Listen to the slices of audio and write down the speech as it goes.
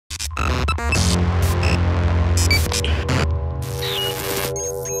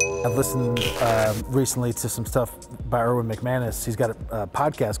I've listened recently to some stuff by Erwin McManus. He's got a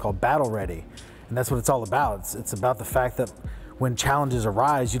podcast called Battle Ready, and that's what it's all about. It's about the fact that when challenges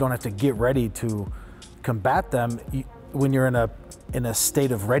arise, you don't have to get ready to combat them when you're in a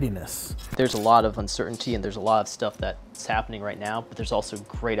state of readiness. There's a lot of uncertainty and there's a lot of stuff that's happening right now, but there's also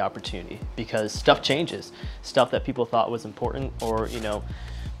great opportunity because stuff changes. Stuff that people thought was important, or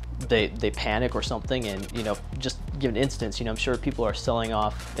they panic or something, and just give an instance, I'm sure people are selling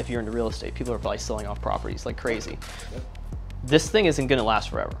off, if you're into real estate, people are probably selling off properties like crazy. This thing isn't going to last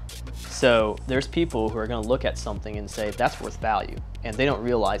forever. So there's people who are going to look at something and say that's worth value, and they don't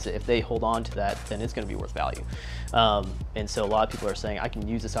realize that if they hold on to that, then it's going to be worth value. And so a lot of people are saying I can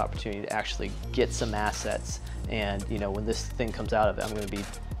use this opportunity to actually get some assets, and when this thing comes out of it, I'm going to be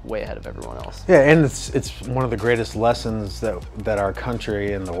way ahead of everyone else. Yeah, and it's one of the greatest lessons that our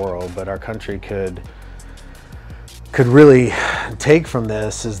country and the world, but our country could really take from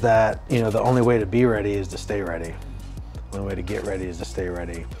this is that the only way to be ready is to stay ready. The only way to get ready is to stay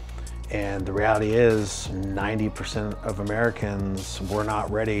ready. And the reality is 90% of Americans were not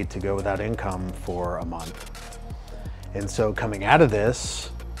ready to go without income for a month. And so coming out of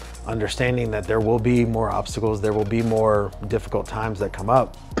this, understanding that there will be more obstacles, there will be more difficult times that come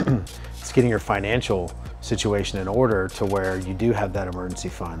up, it's getting your financial situation in order to where you do have that emergency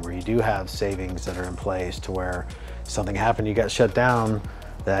fund, where you do have savings that are in place to where something happened, you got shut down,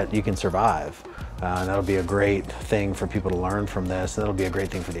 that you can survive. And that'll be a great thing for people to learn from this. That'll be a great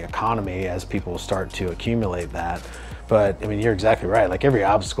thing for the economy as people start to accumulate that. But I mean, you're exactly right. Like every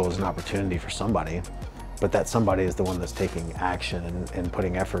obstacle is an opportunity for somebody, but that somebody is the one that's taking action and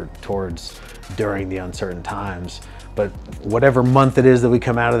putting effort towards during the uncertain times. But whatever month it is that we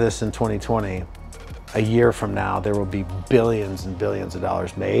come out of this in 2020, a year from now, there will be billions and billions of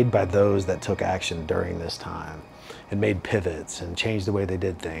dollars made by those that took action during this time and made pivots and changed the way they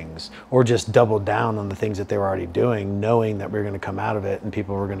did things, or just doubled down on the things that they were already doing, knowing that we were going to come out of it and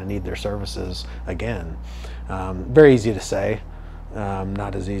people were going to need their services again. Very easy to say,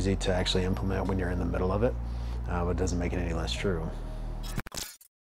 not as easy to actually implement when you're in the middle of it, but it doesn't make it any less true.